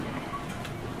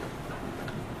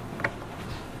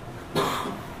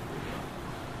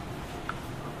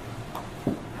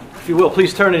you will,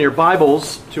 please turn in your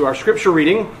Bibles to our scripture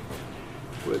reading,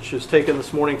 which is taken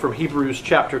this morning from Hebrews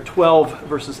chapter 12,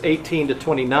 verses 18 to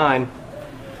 29.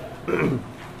 Again,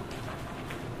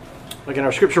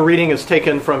 our scripture reading is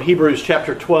taken from Hebrews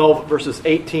chapter 12, verses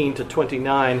 18 to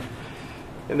 29.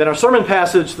 And then our sermon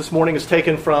passage this morning is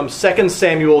taken from 2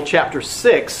 Samuel chapter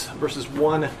 6, verses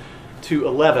 1 to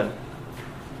 11.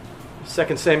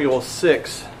 2 Samuel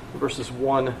 6, verses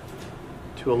 1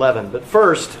 to 11. But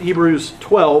first, Hebrews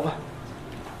 12,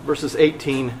 verses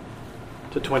 18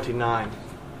 to 29.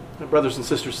 Now, brothers and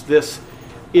sisters, this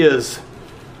is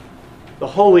the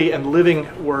holy and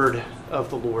living word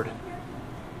of the Lord.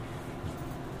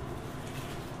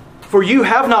 For you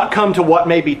have not come to what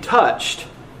may be touched,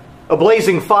 a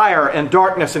blazing fire and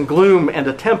darkness and gloom and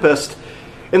a tempest,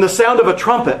 in the sound of a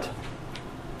trumpet,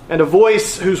 and a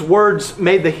voice whose words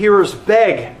made the hearers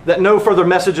beg that no further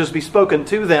messages be spoken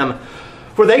to them.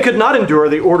 For they could not endure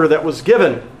the order that was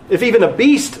given. If even a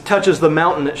beast touches the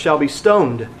mountain, it shall be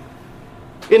stoned.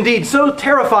 Indeed, so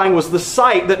terrifying was the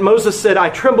sight that Moses said, I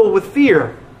tremble with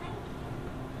fear.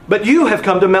 But you have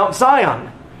come to Mount Zion,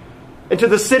 and to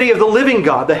the city of the living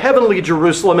God, the heavenly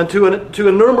Jerusalem, and to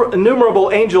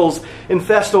innumerable angels in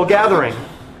festal gathering,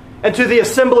 and to the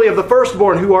assembly of the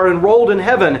firstborn who are enrolled in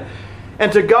heaven,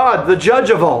 and to God, the judge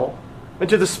of all, and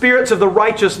to the spirits of the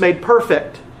righteous made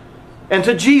perfect, and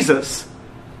to Jesus,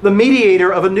 the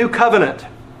mediator of a new covenant,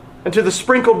 and to the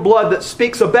sprinkled blood that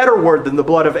speaks a better word than the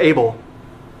blood of Abel.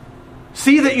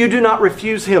 See that you do not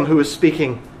refuse him who is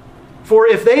speaking. For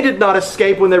if they did not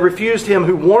escape when they refused him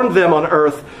who warned them on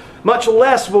earth, much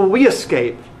less will we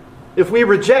escape if we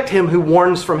reject him who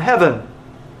warns from heaven.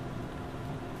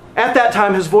 At that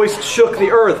time his voice shook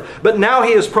the earth, but now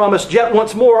he has promised, yet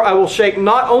once more I will shake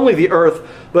not only the earth,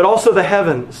 but also the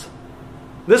heavens.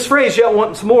 This phrase, yet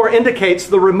once more, indicates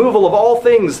the removal of all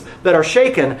things that are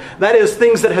shaken, that is,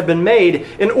 things that have been made,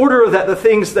 in order that the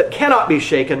things that cannot be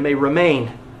shaken may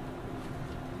remain.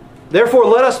 Therefore,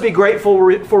 let us be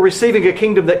grateful for receiving a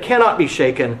kingdom that cannot be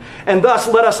shaken, and thus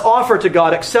let us offer to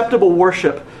God acceptable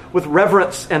worship with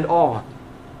reverence and awe.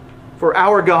 For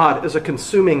our God is a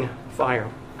consuming fire.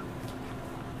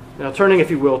 Now, turning,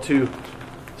 if you will, to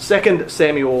 2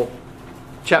 Samuel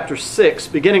chapter 6,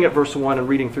 beginning at verse 1 and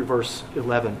reading through verse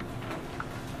 11.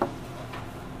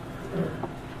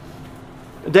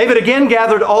 David again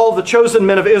gathered all the chosen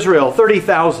men of Israel,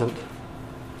 30,000.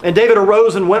 And David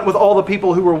arose and went with all the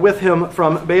people who were with him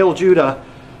from Baal Judah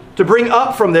to bring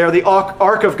up from there the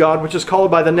ark of God, which is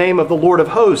called by the name of the Lord of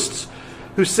hosts,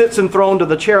 who sits enthroned on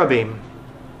the cherubim.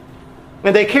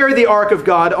 And they carried the ark of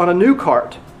God on a new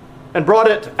cart and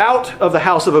brought it out of the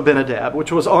house of Abinadab,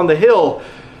 which was on the hill.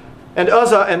 And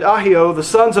Uzzah and Ahio, the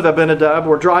sons of Abinadab,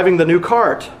 were driving the new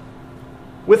cart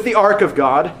with the ark of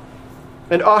God,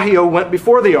 and Ahio went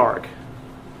before the ark.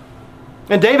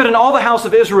 And David and all the house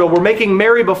of Israel were making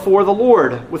merry before the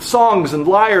Lord with songs and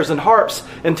lyres and harps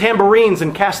and tambourines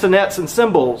and castanets and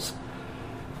cymbals.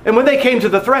 And when they came to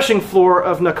the threshing floor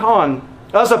of Nacon,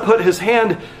 Uzzah put his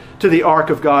hand to the ark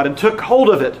of God and took hold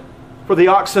of it, for the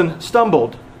oxen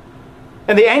stumbled.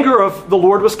 And the anger of the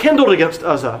Lord was kindled against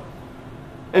Uzzah,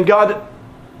 and God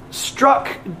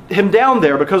struck him down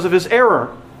there because of his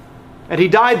error, and he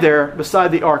died there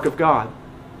beside the ark of God.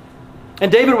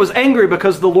 And David was angry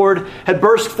because the Lord had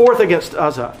burst forth against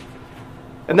Uzzah.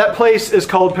 And that place is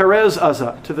called Perez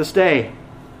Uzzah to this day.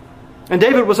 And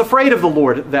David was afraid of the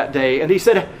Lord that day. And he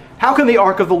said, how can the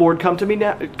ark of the Lord come to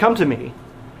me?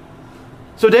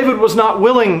 So David was not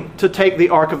willing to take the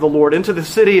ark of the Lord into the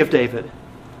city of David.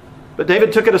 But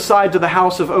David took it aside to the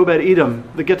house of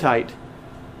Obed-Edom, the Gittite.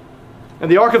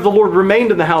 And the ark of the Lord remained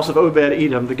in the house of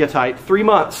Obed-Edom, the Gittite, 3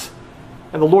 months.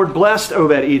 And the Lord blessed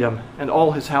Obed-Edom and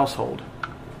all his household.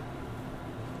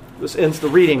 This ends the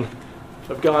reading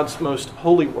of God's most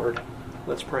holy word.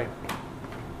 Let's pray.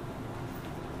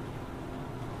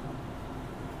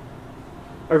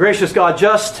 Our gracious God,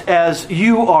 just as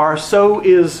you are, so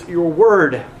is your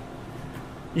word.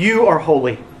 You are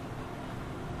holy,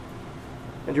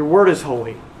 and your word is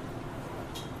holy.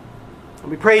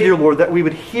 And we pray, dear Lord, that we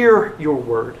would hear your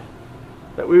word,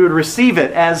 that we would receive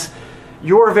it as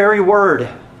your very word,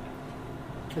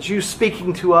 as you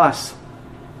speaking to us.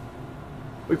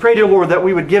 We pray, dear Lord, that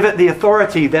we would give it the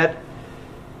authority that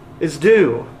is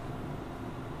due.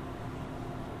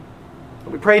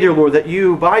 We pray, dear Lord, that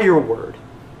you, by your word,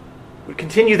 would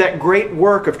continue that great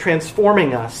work of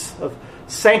transforming us, of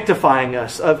sanctifying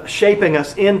us, of shaping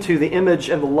us into the image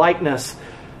and the likeness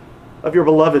of your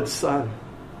beloved Son.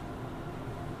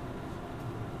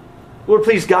 Lord,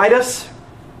 please guide us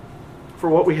for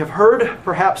what we have heard,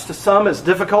 perhaps to some is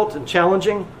difficult and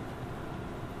challenging.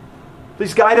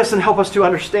 Please guide us and help us to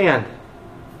understand.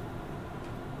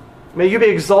 May you be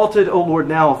exalted, O Lord,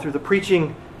 now through the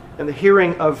preaching and the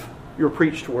hearing of your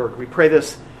preached word. We pray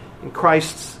this in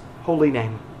Christ's holy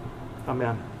name.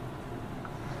 Amen.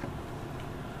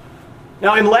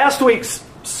 Now, in last week's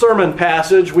sermon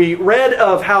passage, we read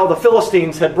of how the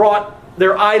Philistines had brought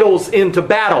their idols into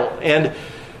battle, and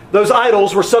those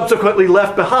idols were subsequently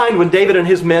left behind when David and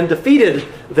his men defeated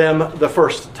them the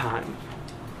first time.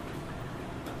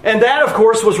 And that, of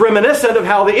course, was reminiscent of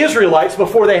how the Israelites,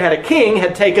 before they had a king,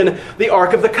 had taken the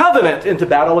Ark of the Covenant into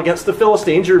battle against the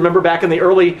Philistines. You remember back in the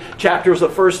early chapters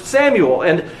of 1 Samuel.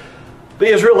 And the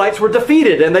Israelites were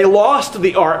defeated, and they lost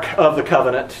the Ark of the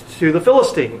Covenant to the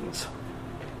Philistines.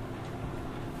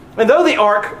 And though the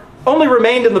Ark only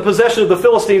remained in the possession of the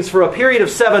Philistines for a period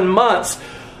of 7 months,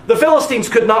 the Philistines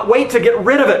could not wait to get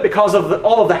rid of it because of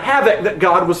all of the havoc that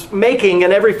God was making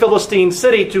in every Philistine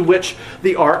city to which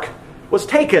the Ark was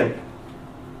taken.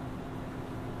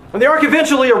 And the Ark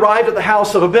eventually arrived at the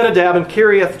house of Abinadab in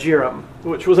Kiriath Jearim,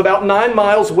 which was about 9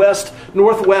 miles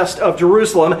northwest of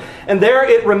Jerusalem, and there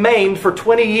it remained for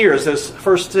 20 years, as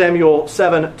 1 Samuel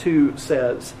 7:2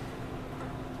 says.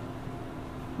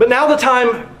 But now the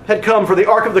time had come for the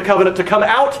Ark of the Covenant to come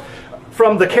out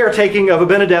from the caretaking of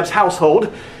Abinadab's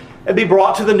household and be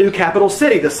brought to the new capital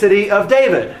city, the city of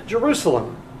David,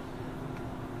 Jerusalem.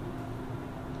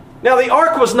 Now, the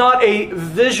ark was not a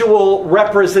visual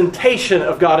representation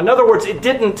of God. In other words, it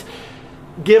didn't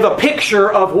give a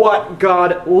picture of what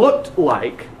God looked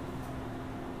like.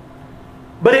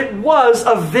 But it was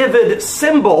a vivid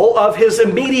symbol of his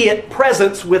immediate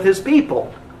presence with his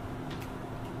people.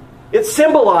 It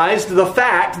symbolized the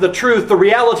fact, the truth, the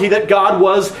reality that God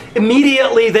was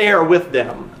immediately there with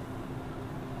them.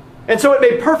 And so it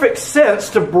made perfect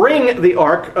sense to bring the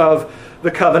Ark of the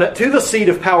Covenant to the seat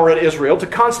of power in Israel to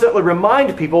constantly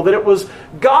remind people that it was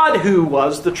God who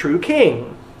was the true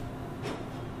king.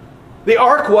 The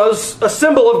Ark was a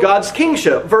symbol of God's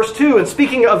kingship. Verse 2, and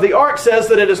speaking of the Ark, says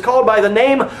that it is called by the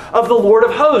name of the Lord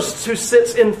of hosts, who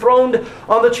sits enthroned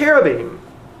on the cherubim.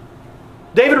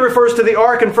 David refers to the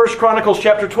Ark in 1 Chronicles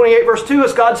chapter 28, verse 2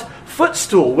 as God's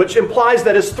footstool, which implies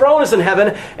that his throne is in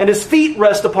heaven and his feet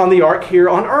rest upon the Ark here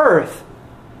on earth.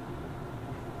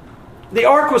 The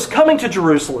Ark was coming to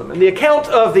Jerusalem, and the account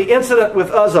of the incident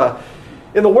with Uzzah,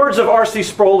 in the words of R.C.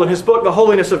 Sproul in his book, The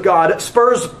Holiness of God,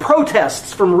 spurs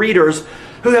protests from readers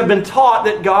who have been taught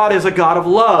that God is a God of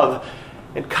love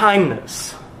and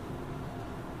kindness.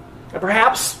 And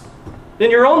perhaps in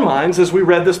your own minds, as we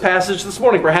read this passage this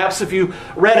morning, perhaps if you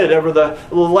read it over the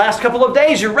last couple of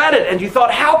days, you read it and you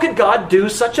thought, how could God do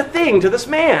such a thing to this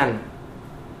man?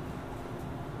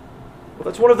 Well,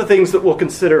 that's one of the things that we'll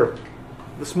consider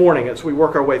this morning as we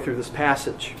work our way through this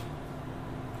passage.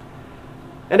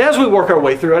 And as we work our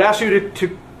way through, I'd ask you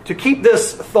to keep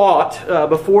this thought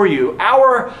before you.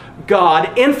 Our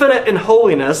God, infinite in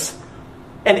holiness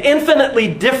and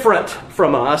infinitely different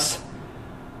from us,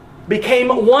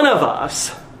 became one of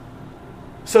us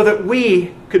so that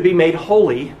we could be made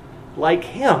holy like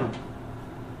him.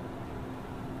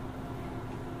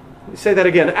 Let me say that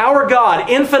again. Our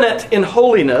God, infinite in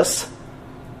holiness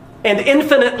and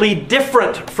infinitely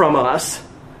different from us,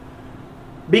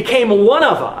 became one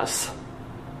of us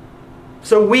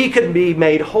so we could be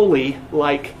made holy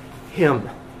like him.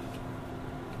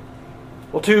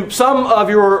 Well, to some of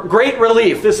your great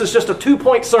relief, this is just a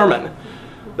 2-point sermon.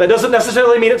 That doesn't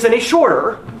necessarily mean it's any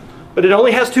shorter, but it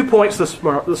only has 2 points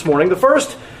this morning. The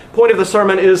first point of the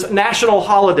sermon is national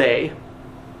holiday,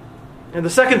 and the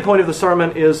second point of the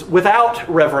sermon is without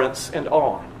reverence and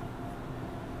awe.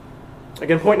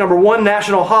 Again, point number 1,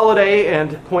 national holiday,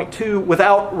 and point 2,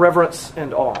 without reverence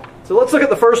and awe. So let's look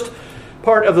at the first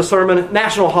part of the sermon,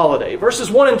 national holiday. Verses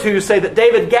 1 and 2 say that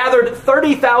David gathered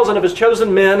 30,000 of his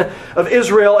chosen men of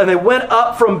Israel, and they went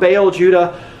up from Baal,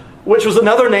 Judah, which was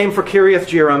another name for Kiriath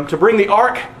Jearim, to bring the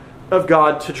Ark of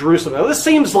God to Jerusalem. Now, this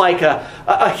seems like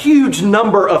a huge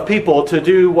number of people to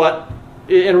do what,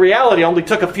 in reality, only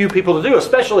took a few people to do,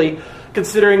 especially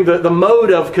considering the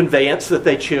mode of conveyance that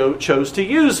they chose to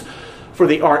use for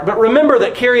the Ark. But remember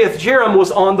that Kiriath Jearim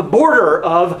was on the border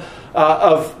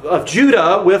of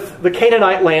Judah with the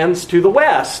Canaanite lands to the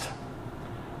west.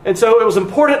 And so it was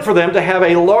important for them to have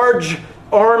a large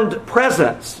armed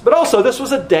presence. But also, this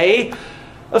was a day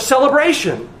of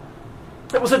celebration.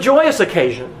 It was a joyous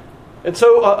occasion. And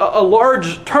so a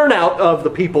large turnout of the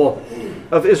people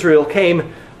of Israel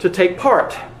came to take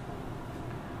part.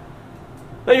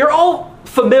 Now, you're all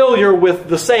familiar with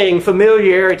the saying,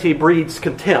 familiarity breeds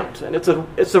contempt. And it's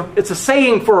a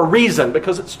saying for a reason,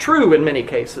 because it's true in many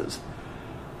cases.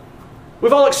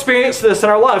 We've all experienced this in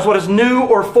our lives. What is new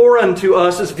or foreign to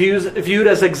us is viewed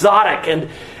as exotic and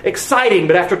exciting.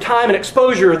 But after time and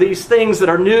exposure, these things that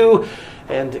are new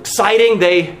and exciting,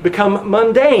 they become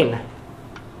mundane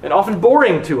and often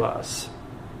boring to us.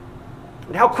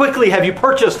 And how quickly have you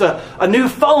purchased a new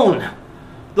phone,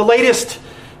 the latest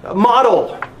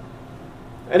model?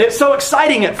 And it's so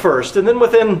exciting at first. And then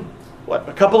within,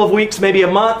 a couple of weeks, maybe a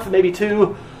month, maybe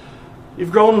two,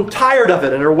 you've grown tired of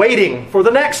it and are waiting for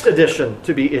the next edition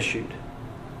to be issued.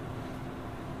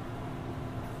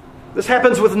 This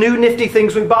happens with new nifty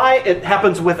things we buy. It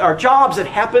happens with our jobs. It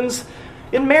happens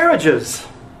in marriages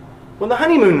when the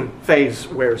honeymoon phase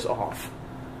wears off.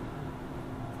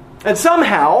 And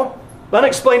somehow,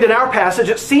 unexplained in our passage,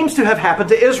 it seems to have happened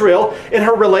to Israel in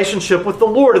her relationship with the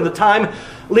Lord in the time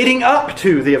leading up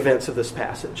to the events of this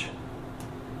passage.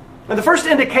 And the first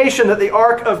indication that the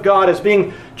ark of God is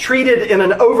being treated in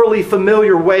an overly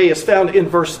familiar way is found in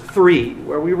verse 3,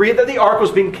 where we read that the ark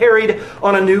was being carried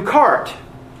on a new cart.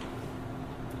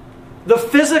 The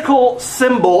physical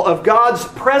symbol of God's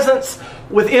presence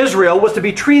with Israel was to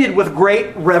be treated with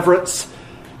great reverence,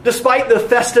 despite the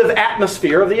festive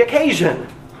atmosphere of the occasion.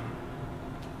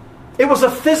 It was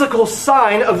a physical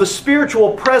sign of the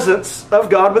spiritual presence of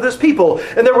God with His people.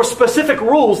 And there were specific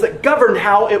rules that governed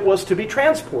how it was to be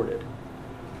transported.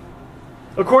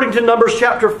 According to Numbers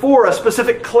chapter 4, a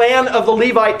specific clan of the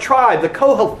Levite tribe, the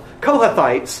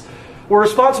Kohathites, were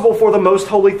responsible for the most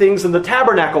holy things in the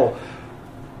tabernacle.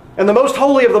 And the most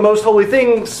holy of the most holy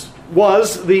things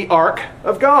was the Ark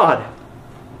of God.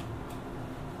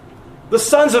 The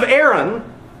sons of Aaron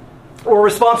were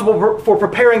responsible for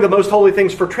preparing the most holy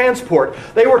things for transport.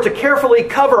 They were to carefully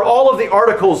cover all of the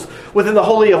articles within the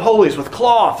Holy of Holies with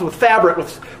cloth, with fabric,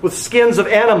 with skins of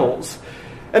animals.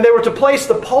 And they were to place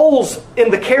the poles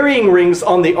in the carrying rings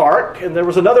on the ark. And there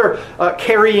was another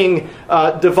carrying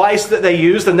device that they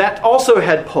used, and that also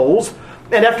had poles.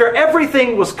 And after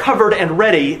everything was covered and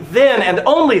ready, then and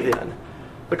only then,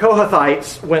 the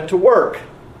Kohathites went to work.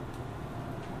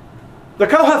 The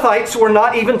Kohathites were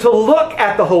not even to look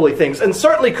at the holy things, and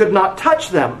certainly could not touch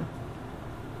them.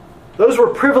 Those were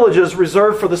privileges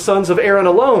reserved for the sons of Aaron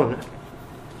alone.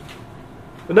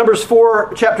 Numbers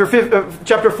 4, chapter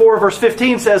 4, verse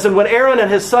 15 says, "And when Aaron and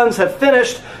his sons have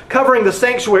finished covering the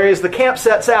sanctuary as the camp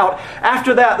sets out,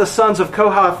 after that the sons of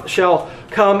Kohath shall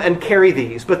come and carry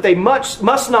these. But they must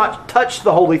not touch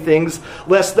the holy things,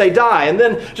 lest they die." And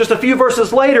then just a few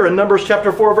verses later in Numbers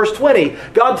chapter 4, verse 20,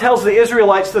 God tells the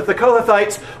Israelites that the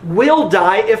Kohathites will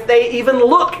die if they even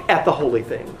look at the holy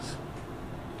things.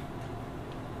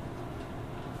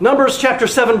 Numbers chapter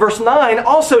 7 verse 9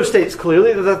 also states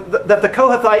clearly that the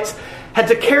Kohathites had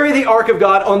to carry the ark of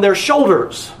God on their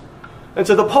shoulders. And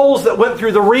so the poles that went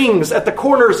through the rings at the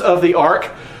corners of the ark,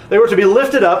 they were to be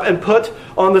lifted up and put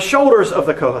on the shoulders of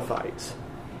the Kohathites.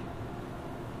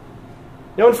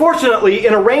 Now, unfortunately,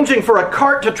 in arranging for a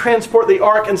cart to transport the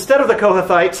ark instead of the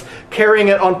Kohathites carrying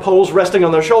it on poles resting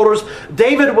on their shoulders,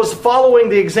 David was following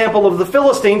the example of the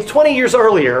Philistines 20 years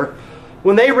earlier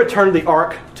when they returned the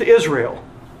ark to Israel.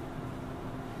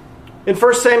 In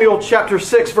 1 Samuel chapter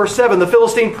 6, verse 7, the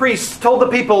Philistine priests told the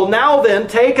people, "Now then,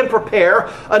 take and prepare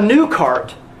a new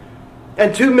cart,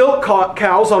 and 2 milk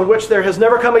cows on which there has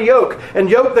never come a yoke, and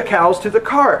yoke the cows to the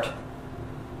cart."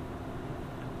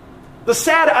 The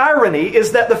sad irony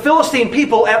is that the Philistine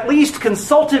people at least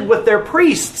consulted with their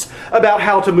priests about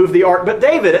how to move the ark, but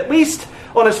David, at least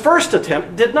on his first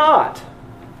attempt, did not.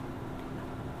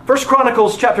 1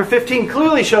 Chronicles chapter 15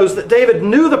 clearly shows that David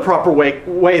knew the proper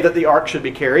way that the ark should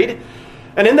be carried.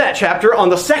 And in that chapter, on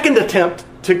the second attempt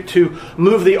to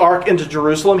move the ark into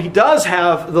Jerusalem, he does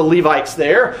have the Levites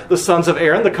there, the sons of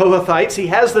Aaron, the Kohathites. He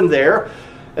has them there,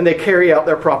 and they carry out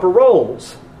their proper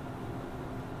roles.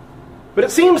 But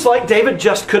it seems like David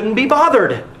just couldn't be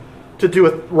bothered to do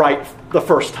it right the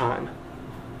first time.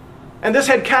 And this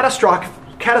had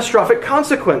catastrophic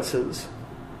consequences.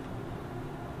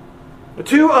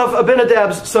 2 of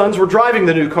Abinadab's sons were driving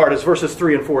the new cart, as verses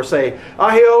 3 and 4 say.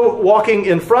 Ahio walking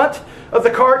in front of the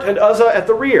cart and Uzzah at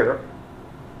the rear.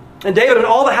 And David and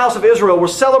all the house of Israel were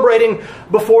celebrating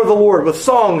before the Lord with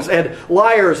songs and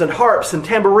lyres and harps and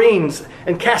tambourines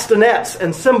and castanets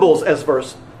and cymbals, as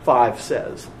verse 5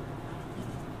 says.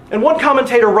 And one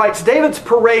commentator writes, David's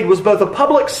parade was both a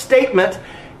public statement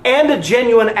and a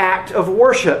genuine act of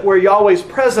worship where Yahweh's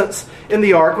presence in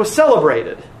the ark was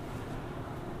celebrated.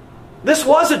 This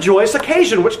was a joyous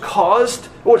occasion which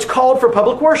called for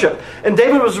public worship. And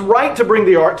David was right to bring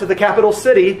the ark to the capital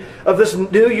city of this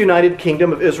new united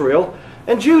kingdom of Israel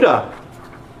and Judah.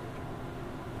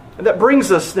 And that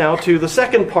brings us now to the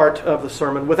second part of the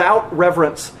sermon, without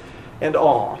reverence and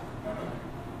awe.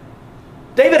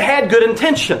 David had good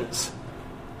intentions.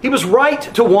 He was right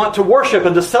to want to worship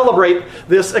and to celebrate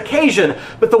this occasion,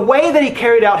 but the way that he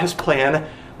carried out his plan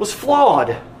was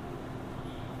flawed.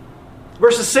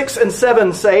 Verses 6 and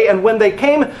 7 say, "And when they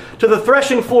came to the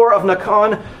threshing floor of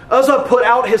Nacon, Uzzah put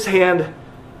out his hand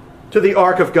to the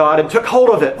ark of God and took hold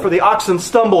of it, for the oxen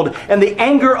stumbled, and the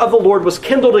anger of the Lord was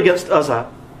kindled against Uzzah.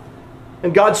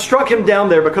 And God struck him down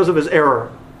there because of his error,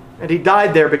 and he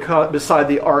died there beside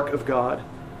the ark of God."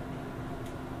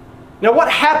 Now, what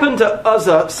happened to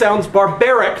Uzzah sounds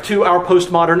barbaric to our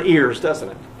postmodern ears, doesn't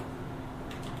it?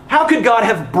 How could God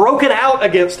have broken out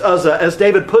against Uzzah, as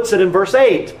David puts it in verse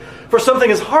 8, for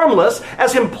something as harmless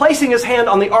as him placing his hand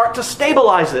on the ark to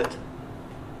stabilize it?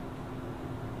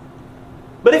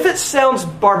 But if it sounds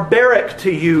barbaric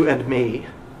to you and me,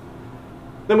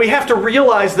 then we have to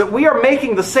realize that we are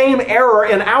making the same error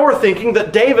in our thinking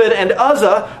that David and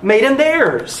Uzzah made in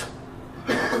theirs.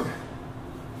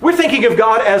 We're thinking of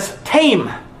God as tame,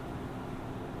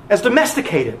 as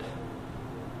domesticated,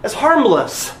 as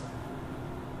harmless,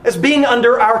 as being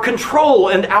under our control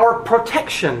and our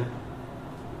protection.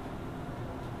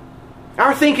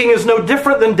 Our thinking is no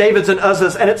different than David's and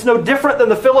Uzzah's, and it's no different than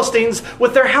the Philistines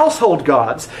with their household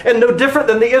gods, and no different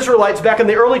than the Israelites back in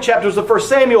the early chapters of 1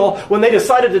 Samuel when they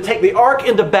decided to take the ark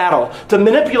into battle, to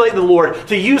manipulate the Lord,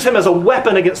 to use him as a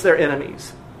weapon against their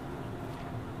enemies.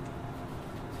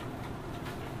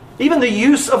 Even the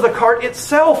use of the cart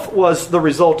itself was the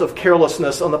result of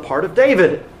carelessness on the part of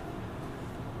David.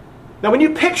 Now, when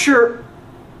you picture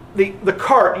the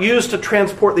cart used to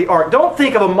transport the ark, don't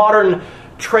think of a modern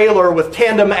trailer with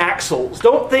tandem axles.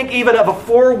 Don't think even of a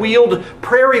four-wheeled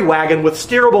prairie wagon with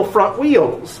steerable front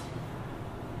wheels.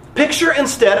 Picture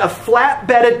instead a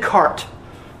flat-bedded cart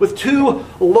with two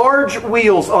large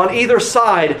wheels on either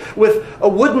side, with a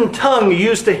wooden tongue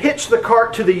used to hitch the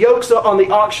cart to the yokes on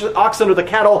the oxen or the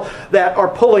cattle that are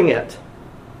pulling it.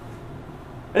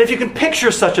 And if you can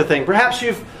picture such a thing, perhaps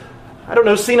you've,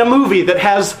 seen a movie that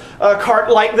has a cart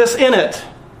like this in it,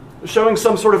 showing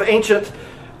some sort of ancient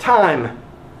time.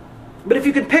 But if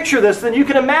you can picture this, then you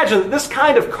can imagine that this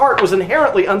kind of cart was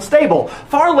inherently unstable,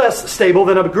 far less stable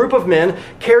than a group of men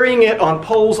carrying it on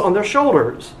poles on their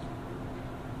shoulders.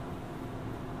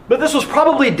 But this was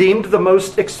probably deemed the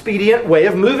most expedient way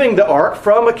of moving the ark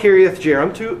from Kiriath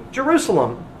Jearim to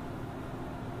Jerusalem.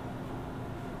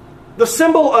 The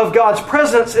symbol of God's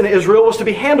presence in Israel was to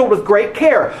be handled with great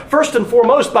care, first and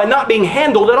foremost by not being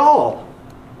handled at all.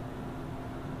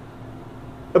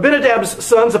 Abinadab's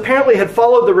sons apparently had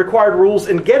followed the required rules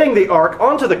in getting the ark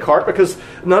onto the cart because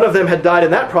none of them had died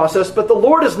in that process, but the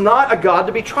Lord is not a God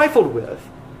to be trifled with.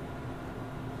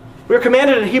 We are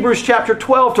commanded in Hebrews chapter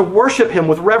 12 to worship him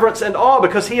with reverence and awe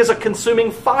because he is a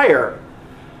consuming fire.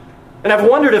 And I've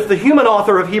wondered if the human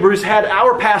author of Hebrews had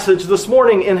our passage this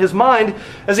morning in his mind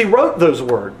as he wrote those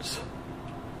words.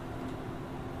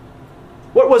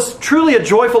 What was truly a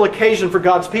joyful occasion for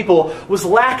God's people was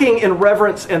lacking in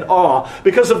reverence and awe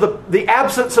because of the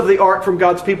absence of the ark from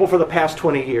God's people for the past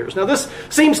 20 years. Now this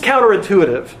seems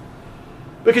counterintuitive,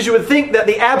 because you would think that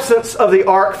the absence of the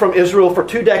ark from Israel for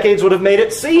 2 decades would have made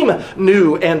it seem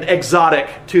new and exotic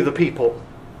to the people.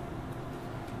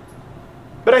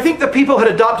 But I think the people had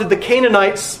adopted the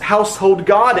Canaanites' household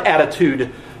god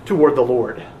attitude toward the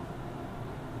Lord.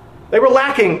 They were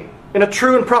lacking in a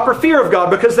true and proper fear of God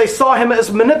because they saw him as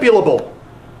manipulable,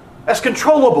 as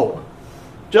controllable,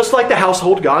 just like the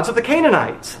household gods of the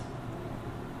Canaanites.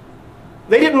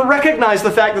 They didn't recognize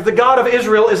the fact that the God of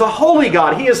Israel is a holy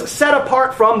God. He is set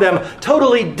apart from them,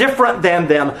 totally different than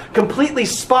them, completely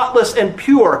spotless and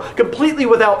pure, completely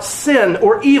without sin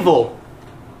or evil.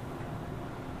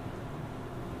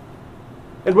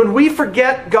 And when we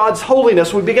forget God's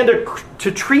holiness, we begin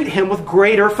to treat him with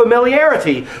greater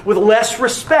familiarity, with less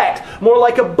respect, more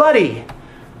like a buddy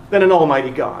than an almighty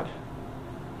God.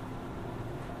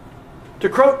 To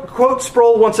quote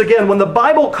Sproul once again, when the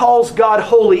Bible calls God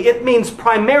holy, it means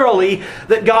primarily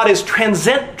that God is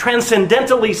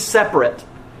transcendentally separate.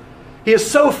 He is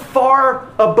so far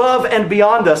above and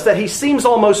beyond us that he seems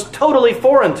almost totally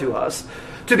foreign to us.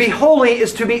 To be holy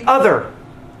is to be other,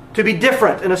 to be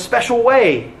different in a special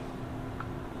way.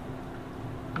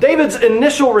 David's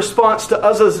initial response to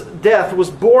Uzzah's death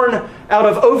was born out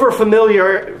of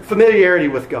familiarity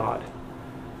with God.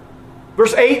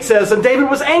 Verse 8 says, "And David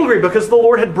was angry because the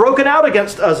Lord had broken out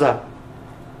against Uzzah.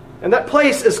 And that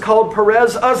place is called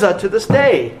Perez Uzzah to this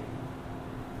day."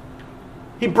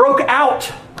 He broke out.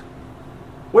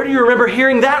 Where do you remember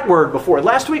hearing that word before?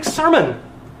 Last week's sermon.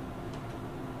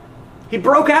 He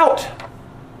broke out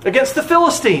against the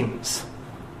Philistines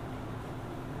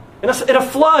in a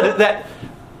flood that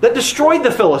destroyed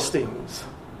the Philistines.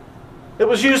 It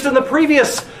was used in the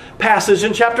previous passage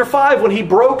in chapter 5 when he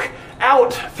broke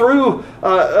out through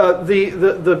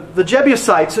the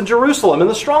Jebusites in Jerusalem in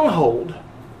the stronghold.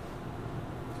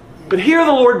 But here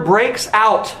the Lord breaks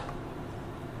out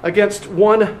against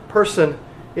one person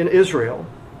in Israel.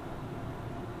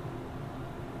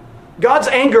 God's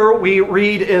anger, we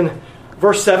read in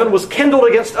verse 7, was kindled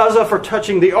against Uzzah for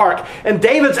touching the ark. And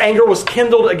David's anger was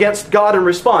kindled against God in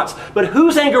response. But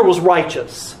whose anger was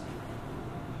righteous?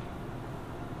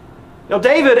 Now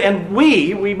David and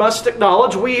we must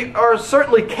acknowledge, we are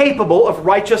certainly capable of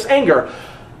righteous anger.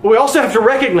 But we also have to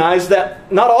recognize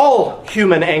that not all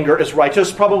human anger is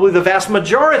righteous. Probably the vast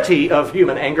majority of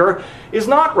human anger is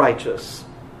not righteous.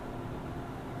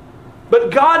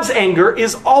 But God's anger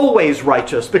is always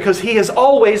righteous because He is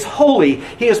always holy.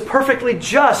 He is perfectly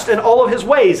just in all of His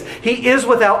ways. He is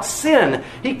without sin.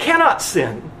 He cannot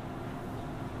sin.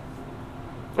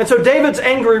 And so David's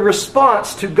angry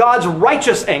response to God's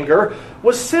righteous anger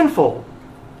was sinful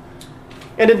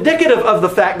and indicative of the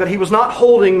fact that he was not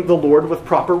holding the Lord with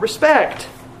proper respect.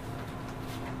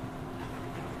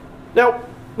 Now,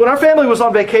 when our family was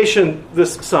on vacation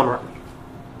this summer,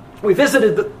 we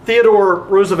visited the Theodore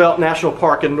Roosevelt National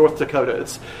Park in North Dakota.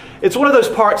 It's one of those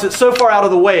parks that's so far out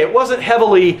of the way. It wasn't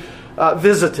heavily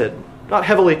visited, not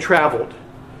heavily traveled.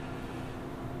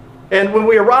 And when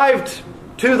we arrived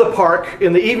to the park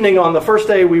in the evening on the first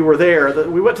day we were there,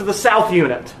 we went to the South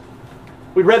Unit.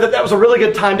 We read that was a really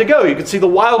good time to go. You could see the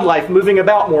wildlife moving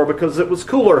about more because it was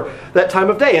cooler that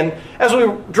time of day. And as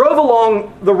we drove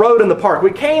along the road in the park,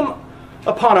 we came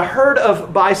upon a herd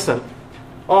of bison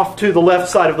off to the left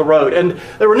side of the road. And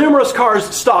there were numerous cars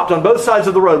stopped on both sides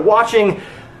of the road watching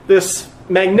this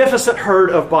magnificent herd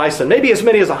of bison, maybe as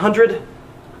many as 100,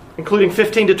 including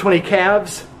 15 to 20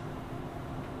 calves.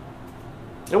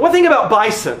 And one thing about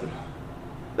bison,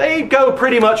 they go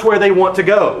pretty much where they want to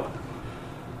go.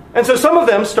 And so some of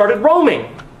them started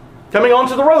roaming, coming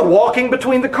onto the road, walking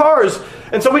between the cars.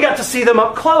 And so we got to see them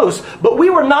up close. But we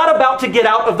were not about to get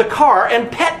out of the car and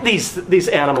pet these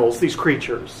animals, these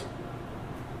creatures.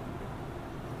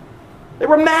 They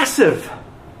were massive.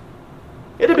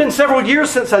 It had been several years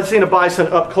since I'd seen a bison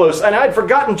up close, and I'd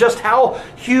forgotten just how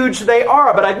huge they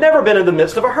are, but I'd never been in the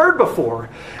midst of a herd before.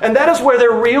 And that is where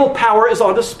their real power is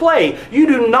on display. You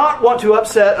do not want to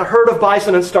upset a herd of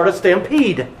bison and start a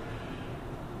stampede.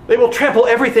 They will trample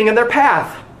everything in their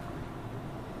path.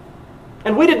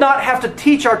 And we did not have to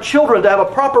teach our children to have a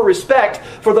proper respect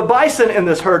for the bison in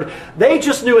this herd. They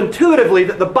just knew intuitively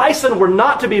that the bison were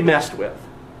not to be messed with.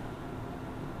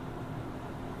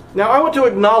 Now, I want to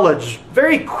acknowledge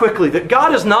very quickly that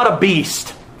God is not a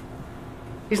beast.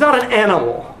 He's not an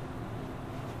animal.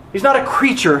 He's not a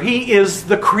creature. He is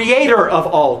the creator of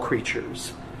all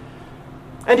creatures.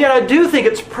 And yet I do think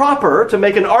it's proper to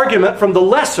make an argument from the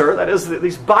lesser, that is,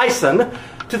 these bison,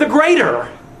 to the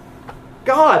greater,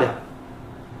 God.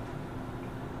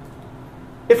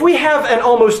 If we have an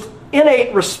almost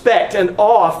innate respect and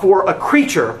awe for a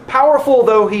creature, powerful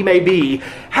though he may be,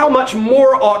 how much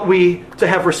more ought we to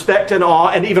have respect and awe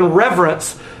and even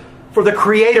reverence for the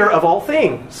creator of all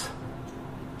things?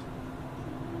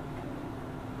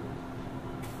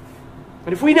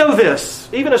 And if we know this,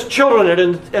 even as children at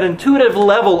an intuitive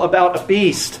level about a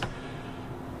beast,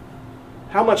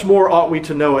 how much more ought we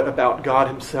to know it about God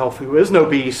himself, who is no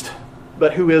beast,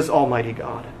 but who is Almighty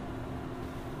God?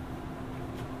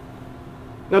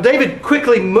 Now, David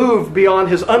quickly moved beyond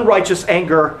his unrighteous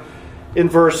anger in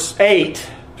verse 8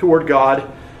 toward God.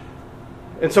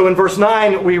 And so in verse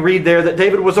 9, we read there that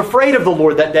David was afraid of the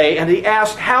Lord that day, and he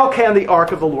asked, "How can the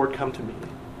ark of the Lord come to me?"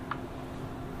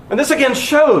 And this again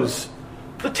shows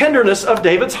the tenderness of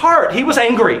David's heart. He was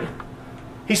angry.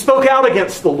 He spoke out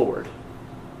against the Lord.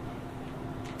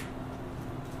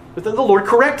 But then the Lord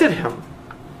corrected him.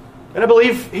 And I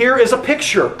believe here is a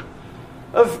picture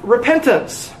of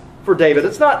repentance for David.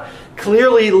 It's not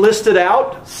clearly listed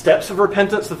out, steps of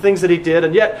repentance, the things that he did,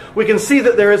 and yet we can see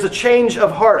that there is a change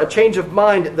of heart, a change of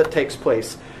mind that takes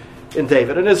place in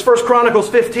David. And as 1 Chronicles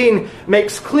 15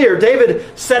 makes clear, David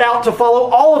set out to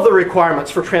follow all of the requirements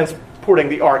for transporting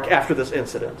the ark after this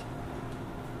incident.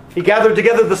 He gathered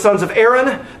together the sons of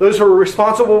Aaron, those who were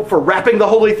responsible for wrapping the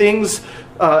holy things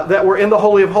that were in the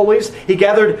Holy of Holies. He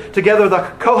gathered together the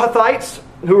Kohathites,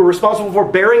 who were responsible for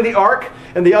bearing the ark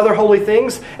and the other holy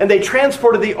things, and they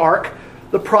transported the ark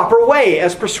the proper way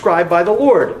as prescribed by the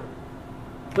Lord.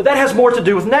 But that has more to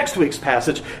do with next week's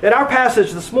passage. In our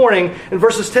passage this morning, in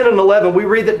verses 10 and 11, we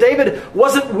read that David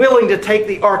wasn't willing to take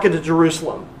the ark into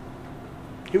Jerusalem.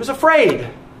 He was afraid.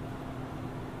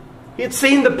 He had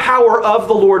seen the power of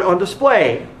the Lord on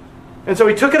display. And so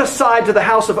he took it aside to the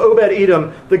house of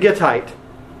Obed-Edom the Gittite.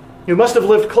 who must have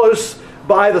lived close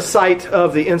by the site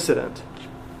of the incident.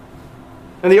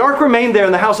 And the ark remained there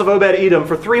in the house of Obed-Edom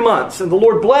for 3 months, and the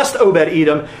Lord blessed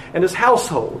Obed-Edom and his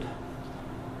household.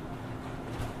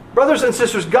 Brothers and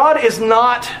sisters, God is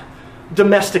not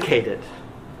domesticated.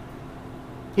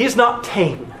 He is not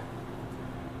tame.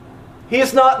 He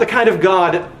is not the kind of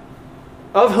God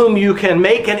of whom you can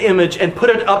make an image and put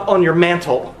it up on your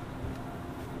mantle.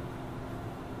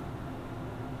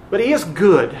 But He is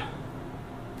good,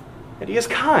 and He is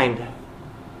kind,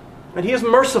 and He is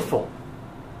merciful,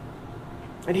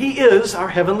 and He is our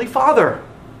Heavenly Father.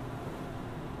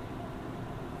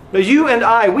 Now you and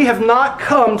I, we have not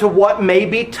come to what may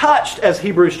be touched, as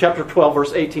Hebrews chapter 12,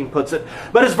 verse 18 puts it.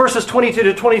 But as verses 22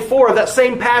 to 24 of that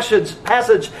same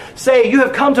passage say, you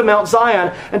have come to Mount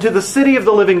Zion and to the city of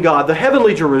the living God, the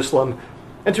heavenly Jerusalem,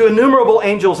 and to innumerable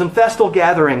angels in festal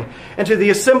gathering, and to the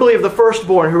assembly of the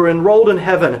firstborn who are enrolled in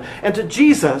heaven, and to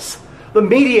Jesus, the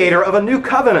mediator of a new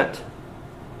covenant.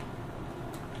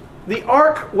 The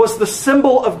ark was the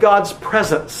symbol of God's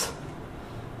presence.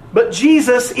 But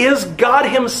Jesus is God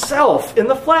Himself in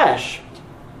the flesh.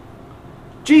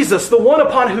 Jesus, the one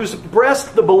upon whose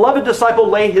breast the beloved disciple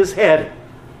lay his head.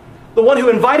 The one who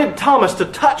invited Thomas to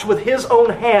touch with his own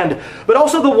hand. But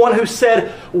also the one who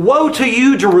said, "Woe to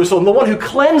you, Jerusalem," the one who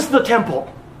cleansed the temple.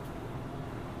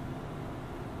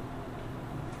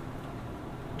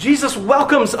 Jesus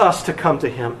welcomes us to come to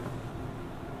Him.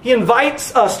 He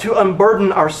invites us to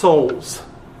unburden our souls.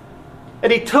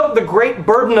 And He took the great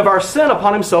burden of our sin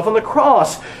upon Himself on the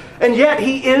cross. And yet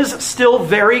He is still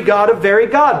very God of very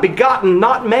God, begotten,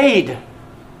 not made,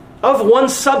 of one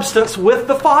substance with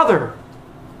the Father.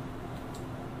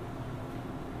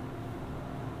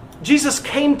 Jesus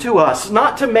came to us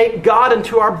not to make God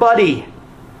into our buddy,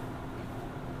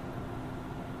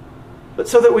 but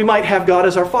so that we might have God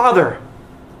as our Father.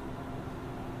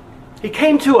 He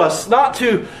came to us not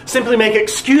to simply make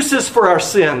excuses for our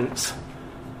sins,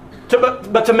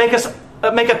 but to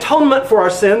make atonement for our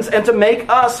sins and to make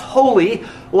us holy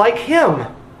like Him.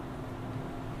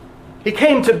 He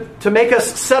came to make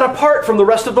us set apart from the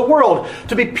rest of the world,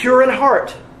 to be pure in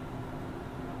heart.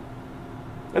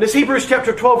 And as Hebrews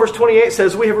chapter 12 verse 28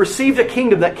 says, we have received a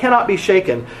kingdom that cannot be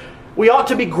shaken. We ought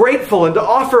to be grateful and to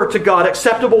offer to God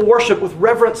acceptable worship with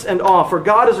reverence and awe, for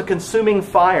God is a consuming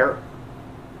fire.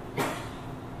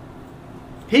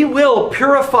 He will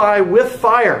purify with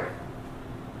fire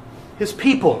His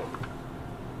people.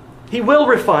 He will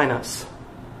refine us.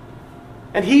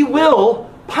 And He will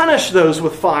punish those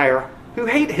with fire who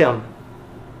hate Him.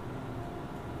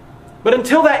 But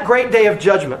until that great day of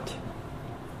judgment,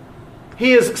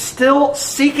 He is still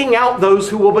seeking out those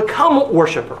who will become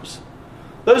worshipers.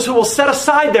 Those who will set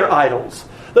aside their idols.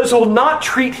 Those who will not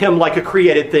treat Him like a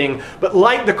created thing, but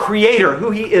like the Creator,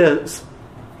 who He is.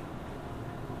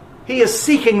 He is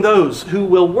seeking those who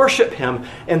will worship Him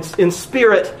in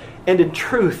spirit and in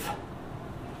truth.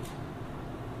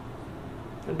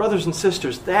 And brothers and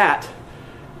sisters, that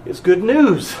is good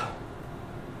news.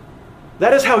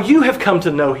 That is how you have come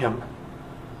to know Him,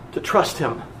 to trust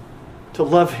Him, to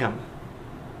love Him.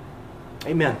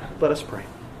 Amen. Let us pray.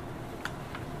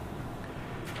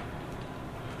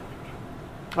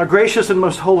 Our gracious and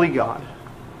most holy God,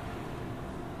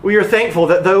 we are thankful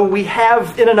that though we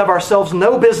have in and of ourselves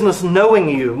no business knowing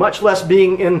You, much less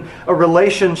being in a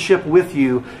relationship with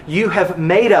You, You have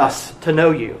made us to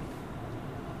know You.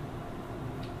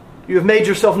 You have made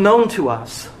Yourself known to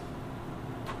us.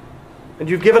 And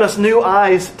You've given us new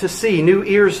eyes to see, new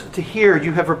ears to hear.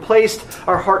 You have replaced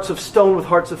our hearts of stone with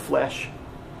hearts of flesh.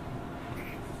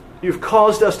 You've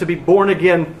caused us to be born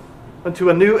again unto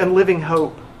a new and living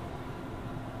hope.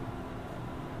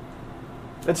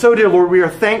 And so, dear Lord, we are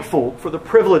thankful for the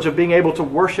privilege of being able to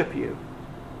worship You.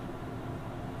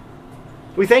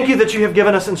 We thank You that You have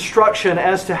given us instruction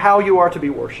as to how You are to be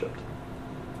worshipped.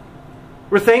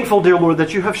 We're thankful, dear Lord,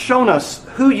 that You have shown us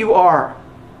who You are.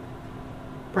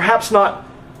 Perhaps not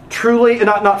truly,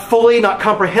 not fully, not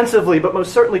comprehensively, but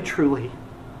most certainly truly.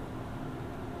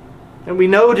 And we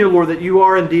know, dear Lord, that You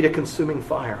are indeed a consuming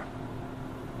fire.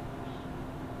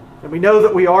 And we know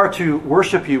that we are to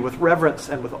worship You with reverence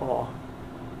and with awe.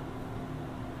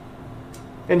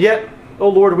 And yet, O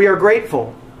Lord, we are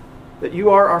grateful that You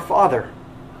are our Father,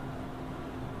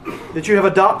 that You have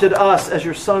adopted us as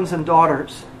Your sons and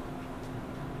daughters.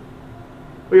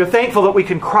 We are thankful that we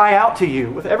can cry out to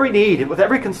You with every need, with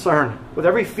every concern, with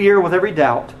every fear, with every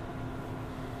doubt.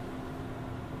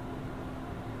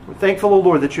 We're thankful, O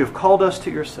Lord, that You have called us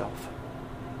to Yourself.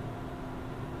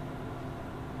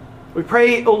 We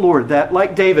pray, O Lord, that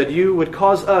like David, You would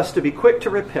cause us to be quick to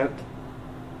repent.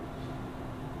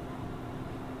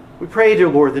 We pray, dear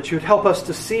Lord, that you would help us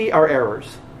to see our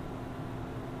errors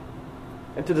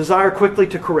and to desire quickly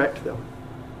to correct them.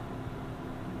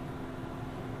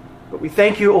 But we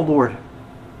thank you, O Lord,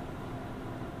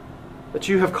 that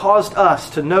you have caused us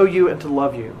to know you and to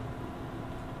love you.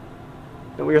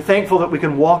 And we are thankful that we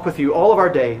can walk with you all of our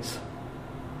days.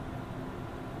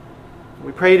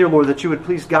 We pray, dear Lord, that you would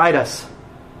please guide us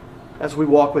as we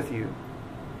walk with you.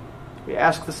 We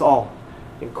ask this all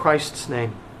in Christ's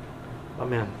name.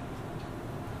 Amen.